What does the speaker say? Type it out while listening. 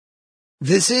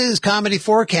This is Comedy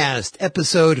Forecast,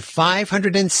 episode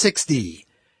 560,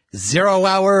 0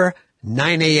 hour,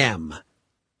 9 a.m.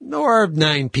 or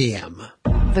 9 p.m.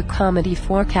 The Comedy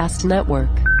Forecast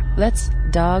Network. Let's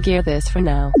dog-ear this for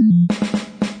now.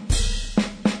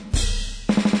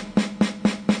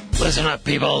 Listen up,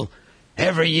 people.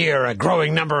 Every year, a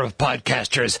growing number of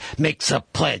podcasters makes a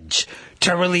pledge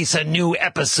to release a new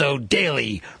episode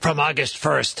daily from August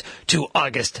 1st to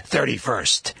August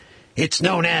 31st. It's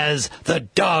known as the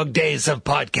Dog Days of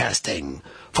Podcasting.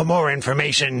 For more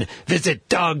information, visit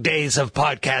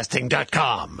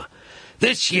dogdaysofpodcasting.com.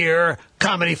 This year,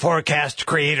 Comedy Forecast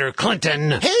creator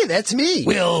Clinton... Hey, that's me!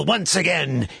 ...will once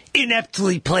again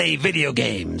ineptly play video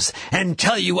games and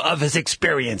tell you of his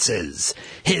experiences,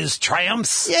 his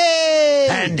triumphs, Yay!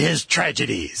 and his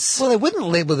tragedies. Well, I wouldn't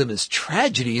label them as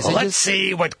tragedies. Let's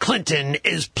see what Clinton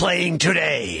is playing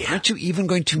today. Aren't you even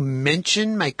going to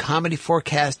mention my Comedy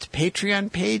Forecast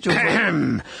Patreon page?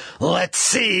 Let's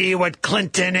see what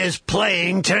Clinton is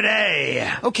playing today.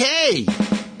 Okay.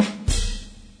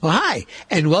 Well, hi,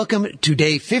 and welcome to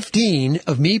day 15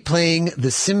 of me playing The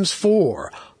Sims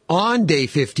 4 on day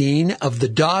 15 of the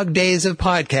Dog Days of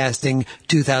Podcasting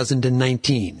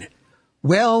 2019.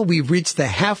 Well, we've reached the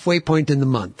halfway point in the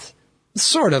month.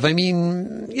 Sort of. I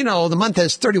mean, the month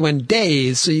has 31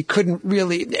 days, so you couldn't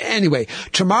really... Anyway,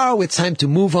 tomorrow it's time to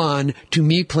move on to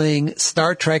me playing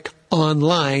Star Trek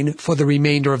Online for the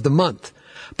remainder of the month.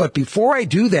 But before I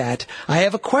do that, I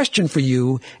have a question for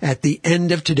you at the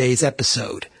end of today's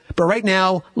episode. But right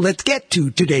now, let's get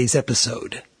to today's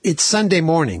episode. It's Sunday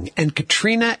morning, and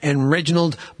Katrina and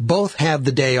Reginald both have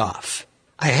the day off.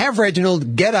 I have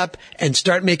Reginald get up and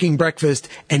start making breakfast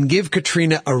and give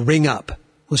Katrina a ring up.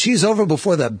 Well, she's over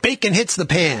before the bacon hits the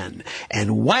pan.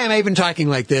 And why am I even talking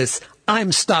like this?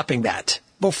 I'm stopping that.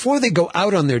 Before they go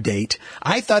out on their date,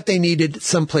 I thought they needed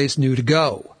someplace new to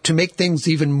go. To make things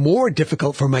even more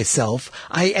difficult for myself,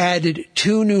 I added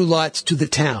 2 new lots to the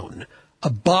town,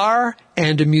 a bar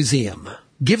and a museum.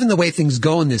 Given the way things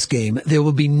go in this game, there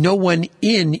will be no one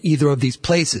in either of these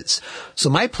places. So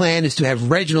my plan is to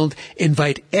have Reginald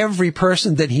invite every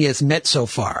person that he has met so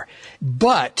far.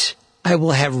 But I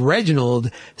will have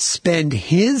Reginald spend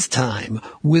his time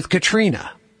with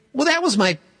Katrina. Well, that was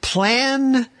my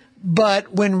plan.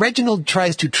 But when Reginald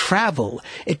tries to travel,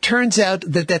 it turns out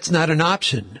that that's not an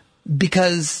option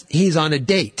because he's on a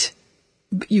date.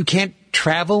 You can't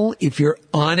travel if you're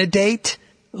on a date?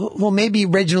 Well, maybe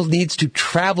Reginald needs to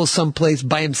travel someplace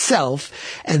by himself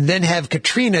and then have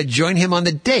Katrina join him on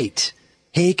the date.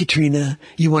 Hey, Katrina,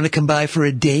 you want to come by for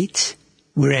a date?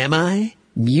 Where am I?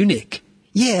 Munich.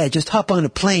 Yeah, just hop on a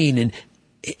plane and...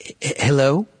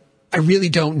 Hello? I really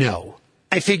don't know.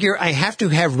 I figure I have to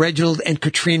have Reginald and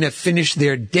Katrina finish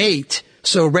their date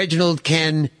so Reginald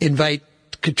can invite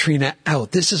Katrina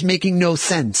out. This is making no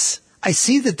sense. I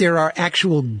see that there are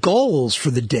actual goals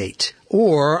for the date,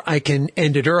 or I can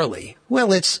end it early.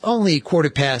 Well, it's only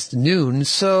noon,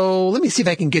 so let me see if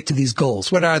I can get to these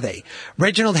goals. What are they?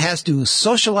 Reginald has to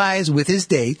socialize with his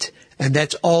date, and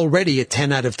that's already a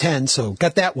 10 out of 10, so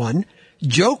got that one.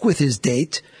 Joke with his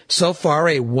date. So far,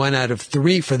 a 1 out of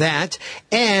 3 for that.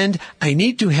 And I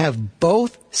need to have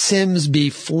both Sims be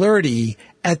flirty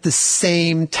at the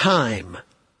same time.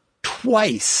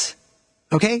 Twice.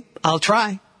 Okay, I'll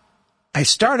try. I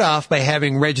start off by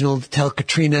having Reginald tell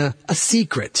Katrina a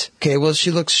secret. Okay, well,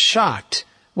 she looks shocked.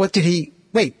 What did he...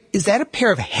 Wait, is that a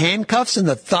pair of handcuffs in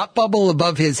the thought bubble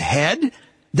above his head?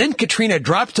 Then Katrina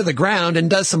drops to the ground and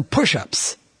does some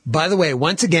push-ups. By the way,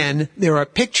 once again, there are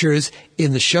pictures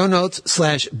in the show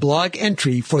notes/blog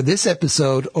entry for this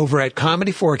episode over at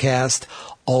Comedy Forecast,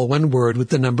 all one word with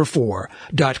the number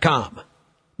 4.com.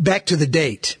 Back to the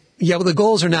date. Yeah, well, the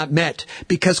goals are not met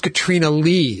because Katrina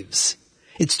leaves.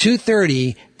 It's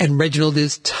 2:30 and Reginald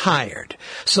is tired,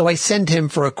 so I send him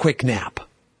for a quick nap.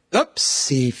 Oops,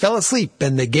 he fell asleep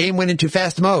and the game went into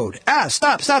fast mode.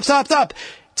 Stop.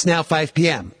 It's now 5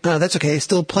 p.m. That's okay,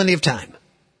 still plenty of time.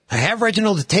 I have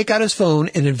Reginald take out his phone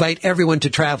and invite everyone to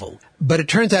travel, but it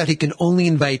turns out he can only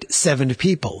invite 7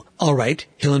 people. All right,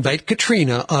 he'll invite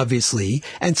Katrina, obviously,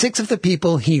 and 6 of the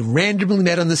people he randomly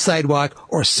met on the sidewalk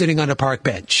or sitting on a park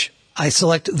bench. I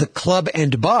select the club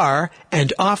and bar,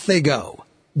 and off they go.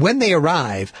 When they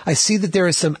arrive, I see that there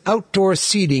is some outdoor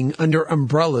seating under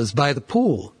umbrellas by the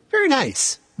pool. Very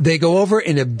nice. They go over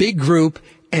in a big group,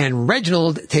 and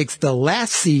Reginald takes the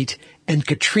last seat, and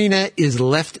Katrina is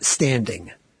left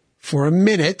standing. For a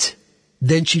minute,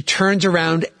 then she turns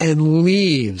around and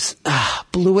leaves.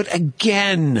 Blew it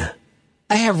again.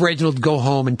 I have Reginald go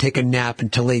home and take a nap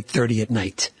until 8:30 at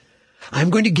night. I'm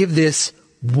going to give this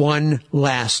one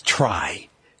last try.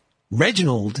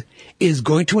 Reginald is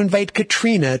going to invite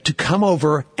Katrina to come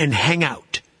over and hang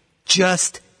out.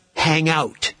 Just hang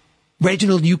out.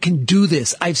 Reginald, you can do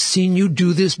this. I've seen you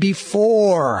do this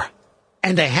before.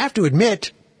 And I have to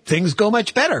admit, things go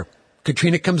much better.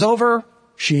 Katrina comes over.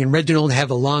 She and Reginald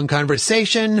have a long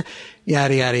conversation.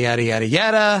 Yada, yada, yada, yada,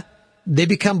 yada. They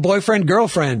become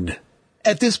boyfriend-girlfriend.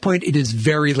 At this point, it is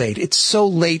very late. It's so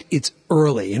late, it's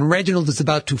early, and Reginald is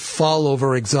about to fall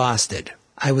over exhausted.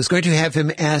 I was going to have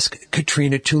him ask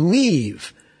Katrina to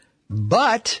leave,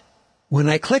 but when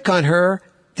I click on her,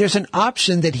 there's an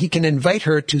option that he can invite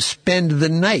her to spend the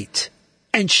night.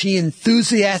 And she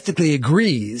enthusiastically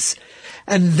agrees,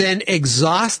 and then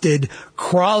exhausted,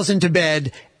 crawls into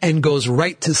bed and goes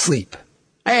right to sleep.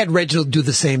 I had Reginald do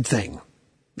the same thing.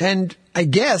 And I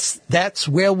guess that's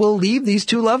where we'll leave these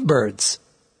two lovebirds.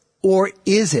 Or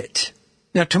is it?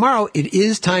 Now, tomorrow it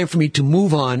is time for me to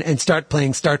move on and start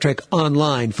playing Star Trek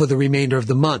Online for the remainder of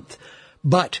the month.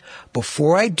 But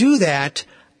before I do that,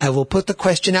 I will put the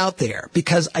question out there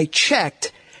because I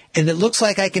checked and it looks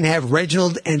like I can have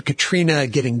Reginald and Katrina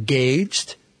get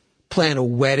engaged, plan a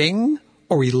wedding,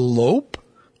 or elope.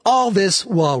 All this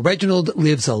while Reginald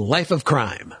lives a life of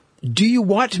crime. Do you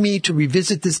want me to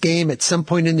revisit this game at some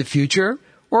point in the future?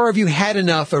 Or have you had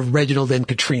enough of Reginald and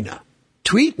Katrina?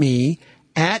 Tweet me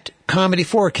at Comedy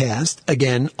Forecast,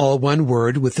 again, all one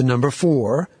word with the number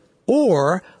 4,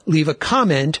 or leave a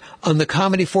comment on the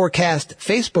Comedy Forecast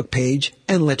Facebook page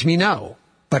and let me know.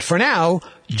 But for now,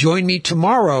 join me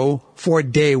tomorrow for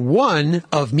day 1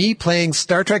 of me playing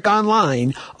Star Trek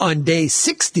Online on day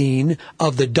 16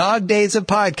 of the Dog Days of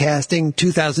Podcasting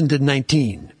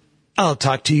 2019. I'll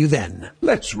talk to you then.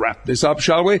 Let's wrap this up,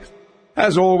 shall we?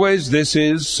 As always, this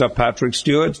is Sir Patrick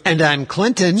Stewart. And I'm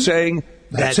Clinton. Saying,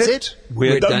 that's it.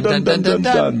 We're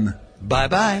done.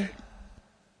 Bye-bye.